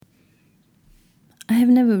have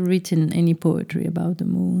never written any poetry about the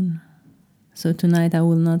moon, so tonight I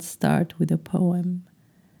will not start with a poem,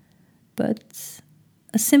 but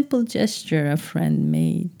a simple gesture a friend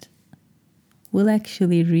made will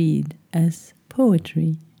actually read as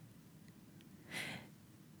poetry.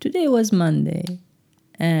 Today was Monday,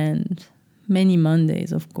 and many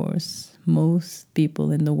Mondays, of course, most people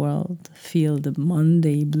in the world feel the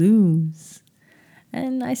Monday blues.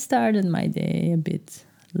 And I started my day a bit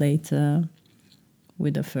later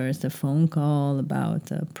with a phone call about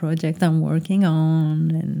a project I'm working on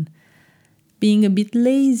and being a bit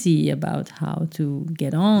lazy about how to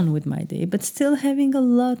get on with my day, but still having a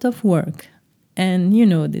lot of work. And you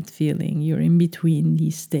know that feeling, you're in between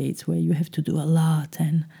these states where you have to do a lot,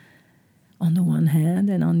 and on the one hand,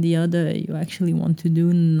 and on the other, you actually want to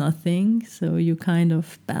do nothing. So you're kind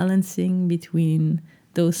of balancing between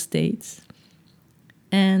those states.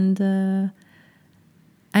 And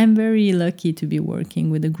I'm very lucky to be working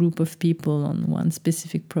with a group of people on one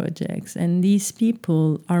specific project. And these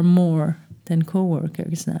people are more than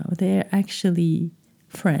co-workers now. They're actually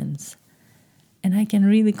friends. And I can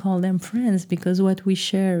really call them friends because what we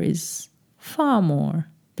share is far more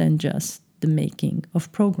than just the making of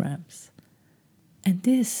programs. And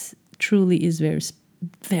this truly is very,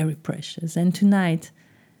 very precious. And tonight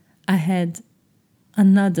I had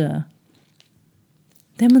another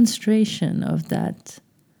demonstration of that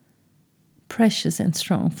precious and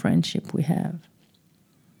strong friendship we have.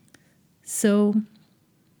 So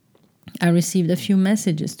I received a few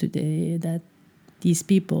messages today that these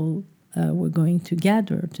people were going to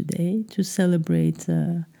gather today to celebrate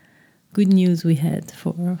good news we had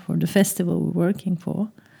for the festival we're working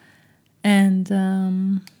for. And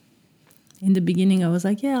in the beginning I was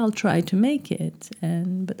like, yeah, I'll try to make it.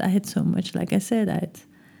 But I had so much, like I said, I had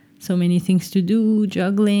so many things to do,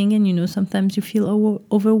 juggling, and sometimes you feel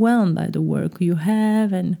overwhelmed by the work you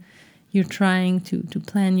have, and you're trying to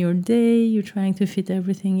plan your day, you're trying to fit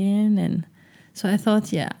everything in. And so I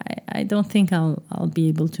thought, yeah, I don't think I'll be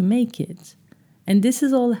able to make it. And this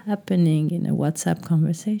is all happening in a WhatsApp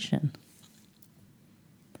conversation.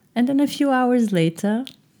 And then a few hours later,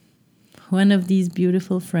 one of these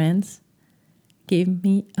beautiful friends gave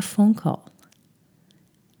me a phone call.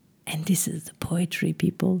 And this is the poetry,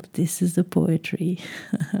 people. This is the poetry.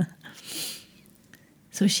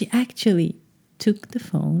 So she actually took the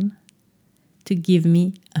phone to give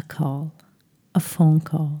me a call, a phone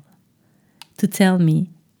call, to tell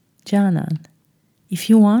me, Janan, if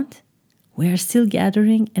you want, we are still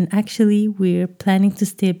gathering, and actually we're planning to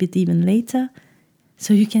stay a bit even later,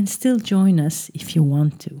 so you can still join us if you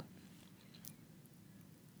want to.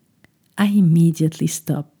 I immediately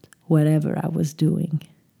stopped whatever I was doing.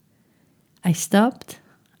 I stopped,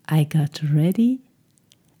 I got ready,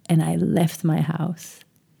 and I left my house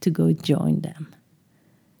to go join them.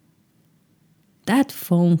 That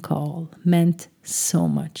phone call meant so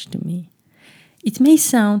much to me. It may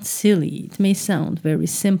sound silly, it may sound very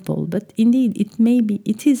simple, but indeed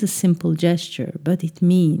it is a simple gesture, but it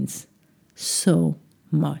means so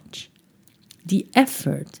much. The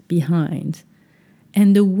effort behind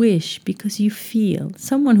and the wish, because you feel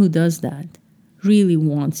someone who does that really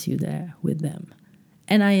wants you there with them.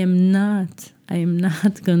 And I am not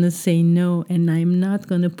going to say no, and I'm not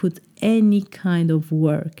going to put any kind of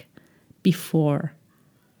work before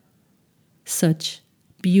such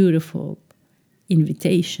beautiful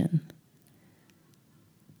invitation.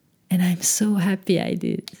 And I'm so happy I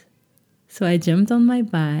did. So I jumped on my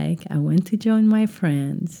bike, I went to join my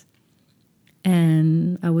friends,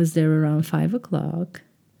 and I was there around 5 o'clock.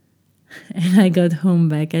 And I got home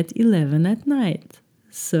back at 11 at night.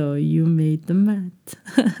 So you made the math.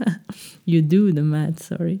 You do the math,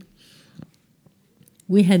 sorry.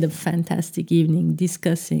 We had a fantastic evening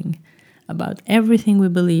discussing about everything we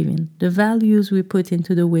believe in, the values we put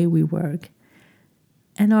into the way we work,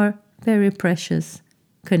 and our very precious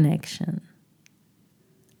connection.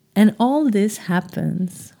 And all this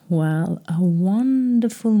happens while a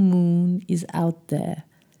wonderful moon is out there.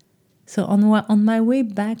 So on my way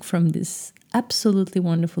back from this absolutely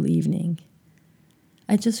wonderful evening,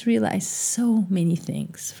 I just realized so many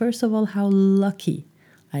things. First of all, how lucky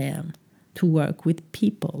I am to work with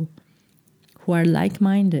people who are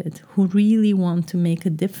like-minded, who really want to make a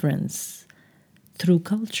difference through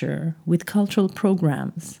culture, with cultural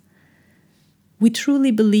programs. We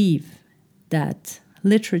truly believe that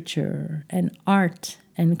literature and art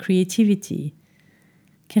and creativity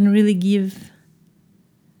can really give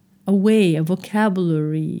a way, a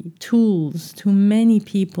vocabulary, tools to many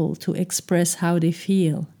people to express how they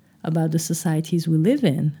feel about the societies we live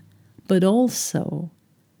in, but also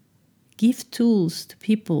give tools to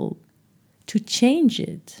people to change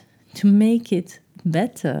it, to make it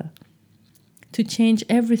better, to change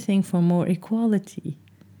everything for more equality,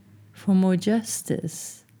 for more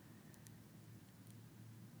justice,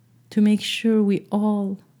 to make sure we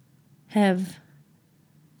all have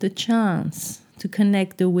the chance to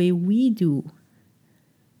connect the way we do,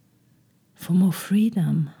 for more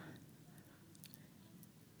freedom.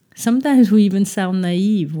 Sometimes we even sound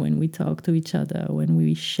naive when we talk to each other, when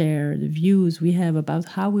we share the views we have about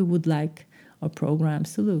how we would like our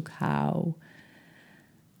programs to look, how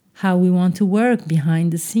we want to work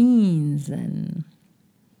behind the scenes. And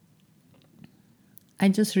I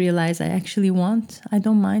just realized I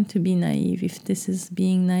don't mind to be naive if this is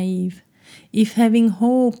being naive. If having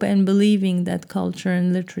hope and believing that culture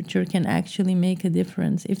and literature can actually make a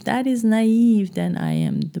difference, if that is naive, then I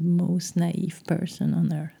am the most naive person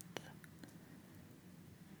on earth.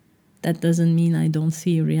 That doesn't mean I don't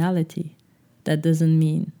see reality. That doesn't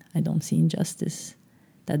mean I don't see injustice.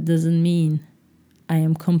 That doesn't mean I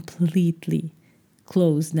am completely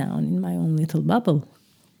closed down in my own little bubble.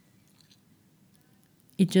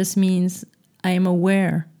 It just means I am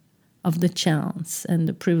aware of the chance and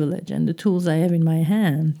the privilege and the tools I have in my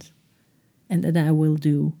hand, and that I will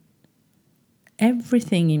do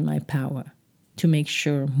everything in my power to make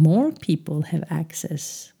sure more people have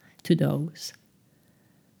access to those.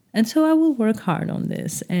 And so I will work hard on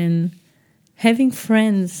this. And having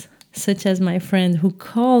friends such as my friend who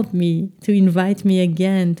called me to invite me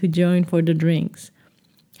again to join for the drinks,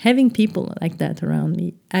 having people like that around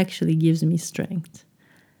me actually gives me strength.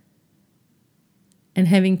 And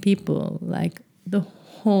having people like the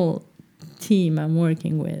whole team I'm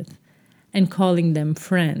working with and calling them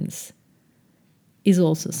friends is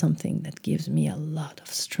also something that gives me a lot of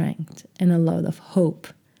strength and a lot of hope.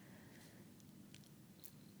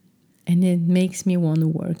 And it makes me want to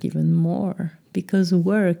work even more, because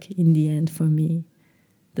work in the end for me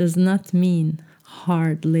does not mean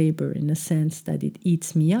hard labor in the sense that it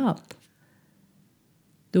eats me up.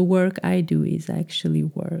 The work I do is actually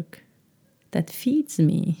work that feeds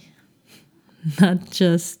me, not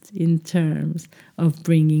just in terms of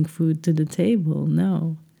bringing food to the table,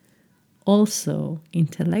 no. Also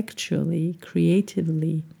intellectually,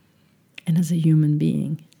 creatively, and as a human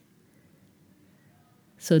being.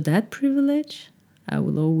 So that privilege I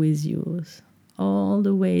will always use all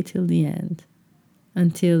the way till the end,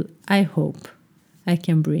 until I hope I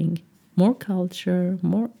can bring more culture,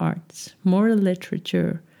 more arts, more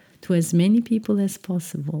literature to as many people as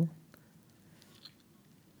possible.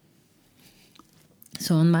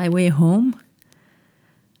 So on my way home,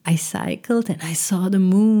 I cycled and I saw the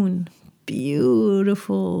moon,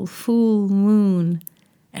 beautiful full moon.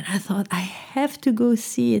 And I thought, I have to go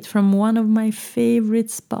see it from one of my favorite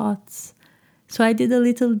spots. So I did a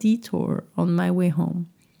little detour on my way home,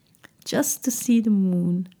 just to see the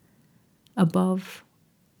moon above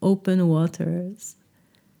open waters.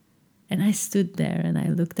 And I stood there and I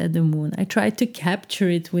looked at the moon. I tried to capture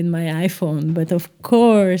it with my iPhone, but of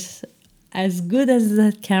course, as good as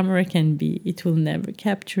that camera can be, it will never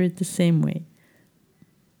capture it the same way.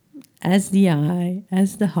 As the eye,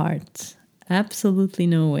 as the heart. Absolutely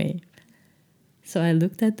no way. So I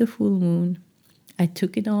looked at the full moon. I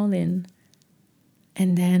took it all in.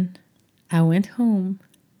 And then I went home.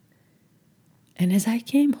 And as I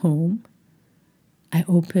came home, I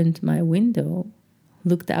opened my window,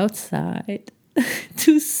 looked outside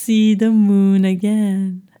to see the moon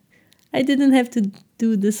again. I didn't have to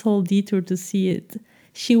do this whole detour to see it.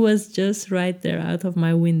 She was just right there out of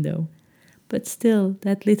my window. But still,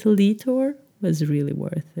 that little detour was really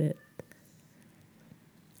worth it.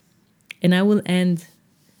 And I will end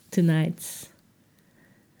tonight's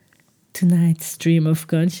stream of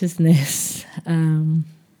consciousness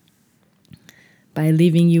by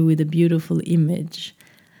leaving you with a beautiful image.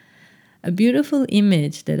 A beautiful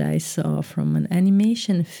image that I saw from an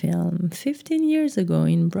animation film 15 years ago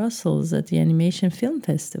in Brussels at the Animation Film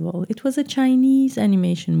Festival. It was a Chinese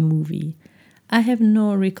animation movie. I have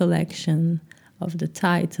no recollection of the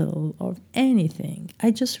title or anything.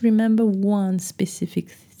 I just remember one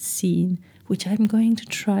specific scene, which I'm going to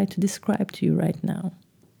try to describe to you right now.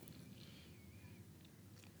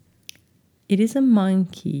 It is a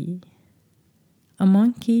monkey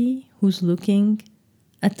who's looking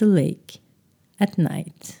at the lake at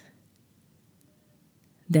night,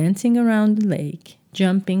 dancing around the lake,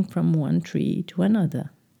 jumping from one tree to another.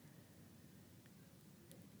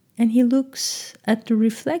 And he looks at the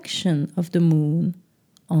reflection of the moon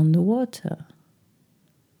on the water.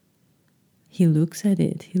 He looks at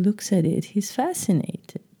it, he's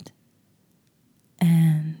fascinated.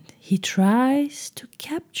 And he tries to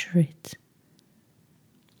capture it.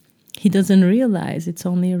 He doesn't realize it's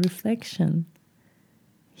only a reflection.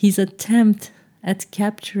 His attempt at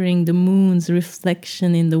capturing the moon's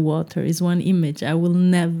reflection in the water is one image I will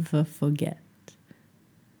never forget.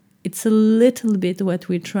 It's a little bit what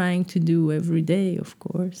we're trying to do every day, of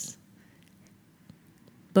course.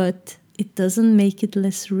 But it doesn't make it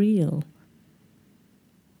less real.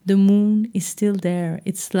 The moon is still there,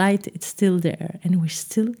 its light is still there, and we're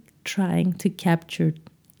still trying to capture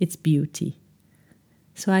its beauty.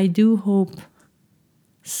 So I do hope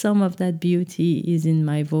some of that beauty is in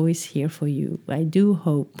my voice here for you. I do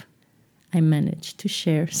hope I managed to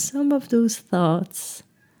share some of those thoughts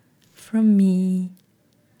from me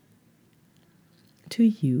to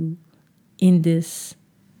you in this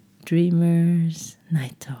Dreamers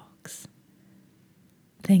Night Talks.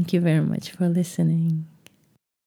 Thank you very much for listening.